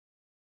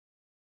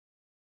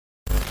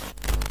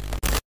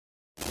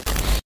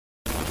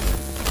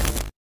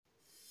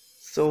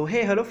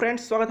Hello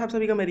friends, स्वागत है आप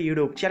सभी का मेरे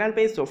यूट्यूब चैनल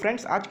पे।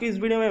 फ्रेंड्स, आज की इस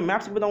वीडियो में मैं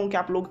आपसे बताऊं कि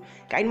आप लोग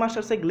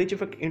काइनमास्टर से ग्लिच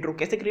इफेक्ट इंट्रो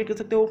कैसे क्रिएट कर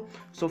सकते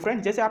हो।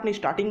 फ्रेंड्स, जैसे आपने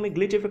स्टार्टिंग में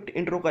ग्लिच इफेक्ट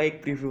इंट्रो का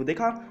एक प्रीव्यू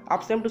देखा,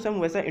 आप सेम टू सेम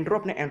वैसा इंट्रो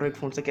अपने एंड्रॉइड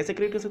फोन से कैसे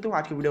क्रिएट कर सकते हो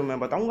आज की वीडियो में मैं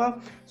बताऊंगा।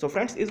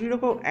 फ्रेंड्स, इस वीडियो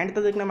को एंड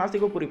तक देखना, मैं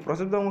आपको पूरी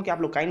प्रोसेस बताऊंगा कि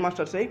आप लोग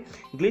काइनमास्टर से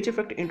ग्लिच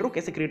इफेक्ट इंट्रो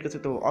कैसे क्रिएट कर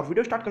सकते हो। और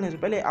वीडियो स्टार्ट करने से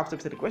पहले आप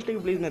सबसे रिक्वेस्ट है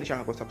कि प्लीज मेरे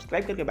चैनल को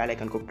सब्सक्राइब करके बेल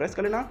आइकन को प्रेस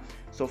कर लेना।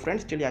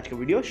 फ्रेंड्स, चलिए आज का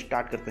वीडियो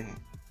स्टार्ट करते हैं।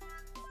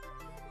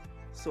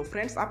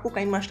 फ्रेंड्स, आपको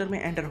काइनमास्टर में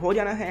एंटर हो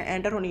जाना है।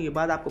 एंटर होने के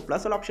बाद आपको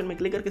प्लस वाला ऑप्शन में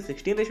क्लिक करके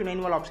 16:9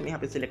 वाला ऑप्शन यहाँ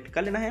पे सिलेक्ट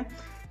कर लेना है।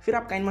 फिर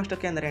आप काइनमास्टर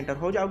के अंदर एंटर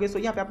हो जाओगे।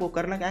 यहाँ पे आपको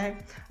करना क्या है,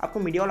 आपको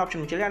मीडिया वाला ऑप्शन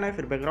में चले जाना है,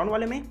 फिर बैकग्राउंड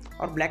वाले में,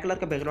 और ब्लैक कलर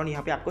का बैकग्राउंड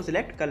यहाँ पे आपको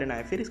सिलेक्ट कर लेना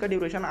है। फिर इसका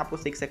ड्यूरेशन आपको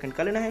 6 सेकंड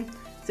कर लेना है।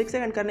 6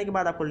 सेकंड करने के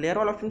बाद आपको लेयर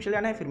वाला ऑप्शन चले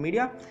जाना है, फिर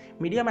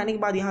मीडिया में आने के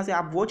बाद यहाँ से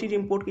आप वो चीज़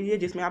इंपोर्ट कीजिए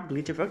जिसमें आप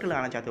ग्लिच इफेक्ट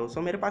लगाना चाहते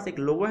हो। मेरे पास एक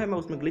लोगो है, मैं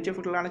उसमें ग्लिच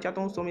इफेक्ट लगाना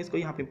चाहता हूँ। मैं इसको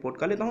यहाँ पे इंपोर्ट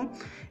कर लेता हूँ।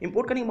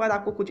 इंपोर्ट करने के बाद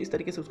आपको कुछ इस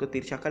तरीके से उसको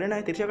तिरछा कर लेना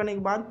है। तिरछा करने के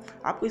बाद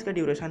आपको इसका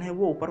ड्यूरेशन है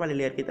वो ऊपर वाले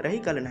लेयर की तरह ही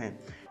कर लेना है।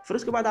 फिर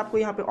उसके बाद आपको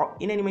यहाँ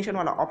पे इन एनिमेशन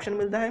वाला ऑप्शन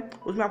मिलता है,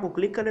 उसमें आपको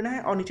क्लिक कर लेना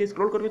है और नीचे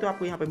स्क्रॉल करोगे तो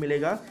आपको यहाँ पे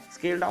मिलेगा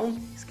स्केल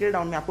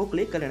डाउन में आपको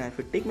क्लिक कर लेना है।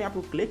 फिर टिक में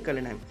आपको क्लिक कर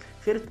लेना है।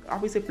 फिर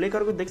आप इसे प्ले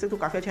करके देख सकते हो,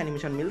 काफ़ी अच्छा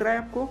एनिमेशन मिल रहा है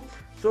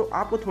आपको।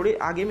 आपको थोड़े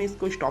आगे में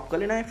इसको स्टॉप कर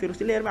लेना है। फिर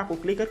उसी लेयर में आपको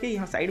क्लिक करके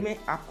यहाँ साइड में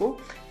आपको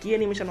की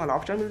एनिमेशन वाला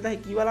ऑप्शन मिलता है,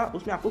 की वाला,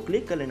 उसमें आपको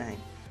क्लिक कर लेना है।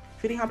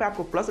 फिर यहाँ पे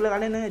आपको प्लस लगा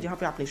लेना है जहाँ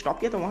पे आपने स्टॉप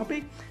किया था वहाँ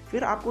पे।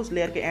 फिर आपको उस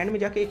लेयर के एंड में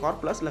जाके एक और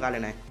प्लस लगा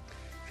लेना है।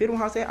 फिर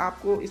वहाँ से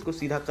आपको इसको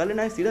सीधा कर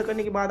लेना है। सीधा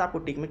करने के बाद आपको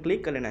टिक में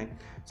क्लिक कर लेना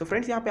है।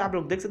 फ्रेंड्स, यहाँ पे आप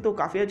लोग देख सकते हो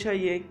काफ़ी अच्छा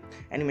ये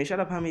एनिमेशन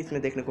अब हमें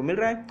इसमें देखने को मिल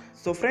रहा है।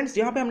 फ्रेंड्स,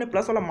 जहाँ पे हमने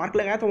प्लस वाला मार्क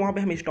लगाया था वहाँ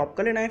पे हमें स्टॉप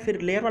कर लेना है। फिर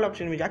लेयर वाला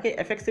ऑप्शन में जाके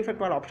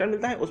इफेक्ट वाला ऑप्शन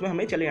मिलता है, उसमें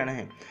हमें चले जाना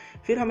है।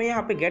 फिर हमें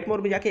यहाँ पे गेट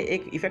मोड में जाके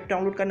एक इफेक्ट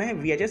डाउनलोड करना है,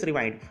 VHS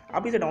रिवाइंड।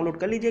 आप इसे डाउनलोड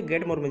कर लीजिए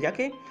गेट मोड में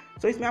जाके।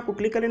 इसमें आपको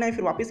क्लिक कर लेना है।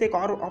 फिर वापस एक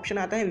और ऑप्शन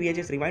आता है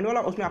VHS रिवाइंड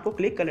वाला, उसमें आपको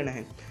क्लिक कर लेना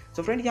है।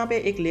 फ्रेंड्स, यहाँ पे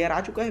एक लेयर आ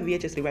चुका है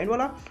VHS रिवाइंड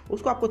वाला,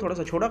 उसको आपको थोड़ा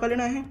सा छोटा कर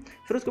लेना है।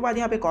 फिर उसके बाद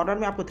यहाँ पे कॉर्नर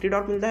में आपको 3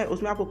 डॉट मिलता है,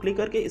 उसमें आपको क्लिक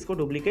करके इसको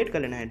डुप्लीकेट कर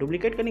लेना है।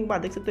 डुप्लीकेट करने के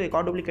बाद देख सकते हो एक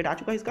और डुप्लीकेट आ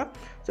चुका है इसका।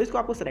 इसको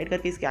आपको स्लाइड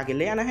करके इसके आगे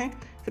ले आना है।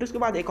 फिर उसके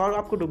बाद एक और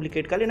आपको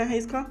डुप्लीकेट कर लेना है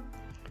इसका।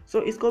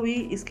 इसको भी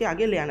इसके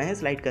आगे ले आना है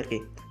स्लाइड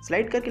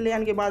करके ले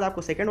आने के बाद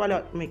आपको सेकंड वाले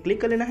में क्लिक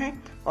कर लेना है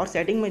और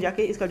सेटिंग में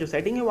जाके इसका जो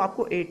सेटिंग है वो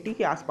आपको 80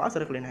 के आसपास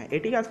रख लेना है।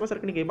 80 के आसपास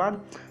रखने के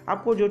बाद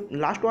आपको जो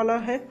लास्ट वाला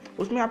है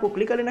उसमें आपको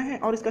क्लिक कर लेना है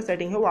और इसका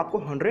सेटिंग है वो आपको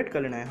 100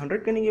 कर लेना है।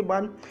 100 करने के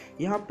बाद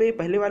यहाँ पे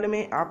पहले वाले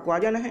में आपको आ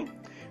जाना है।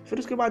 फिर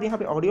उसके बाद यहाँ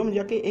पे ऑडियो में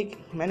जाके एक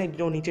मैंने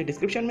जो नीचे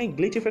डिस्क्रिप्शन में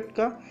ग्लिच इफेक्ट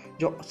का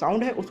जो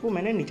साउंड है उसको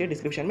मैंने नीचे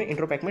डिस्क्रिप्शन में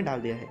इंट्रो पैक में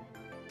डाल दिया है।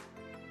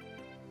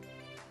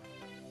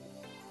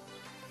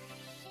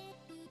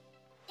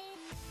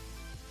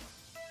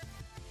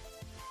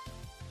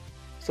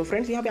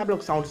 फ्रेंड्स, यहाँ पे आप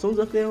लोग साउंड सुन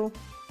सकते हो।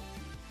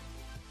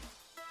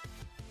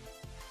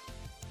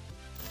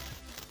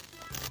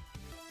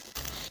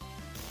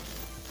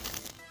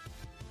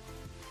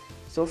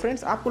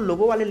 फ्रेंड्स, आपको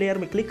लोगो वाले लेयर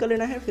में क्लिक कर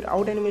लेना है। फिर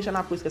आउट एनिमेशन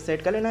आपको इसका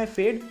सेट कर लेना है।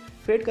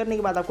 फेड करने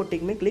के बाद आपको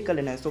टिक में क्लिक कर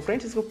लेना है।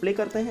 फ्रेंड्स, इसको प्ले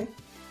करते हैं।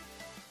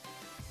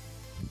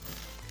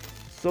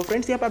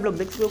 फ्रेंड्स, यहाँ पे आप लोग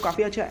देख सकते हो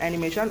काफ़ी अच्छा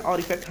एनिमेशन और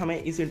इफेक्ट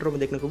हमें इस इंट्रो में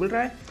देखने को मिल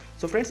रहा है।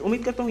 फ्रेंड्स,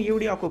 उम्मीद करता हूँ ये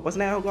वीडियो आपको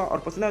पसंद आया होगा, और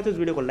पसंद आया तो इस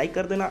वीडियो को लाइक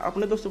कर देना,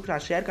 अपने दोस्तों के साथ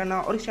शेयर करना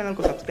और इस चैनल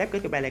को सब्सक्राइब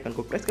करके बेल आइकन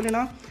को प्रेस कर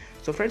लेना।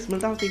 फ्रेंड्स,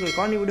 मिलता हूँ एक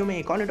और नई वीडियो में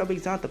एक और नई टॉपिक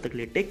के साथ। तब तक के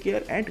लिए take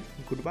care and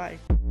good bye.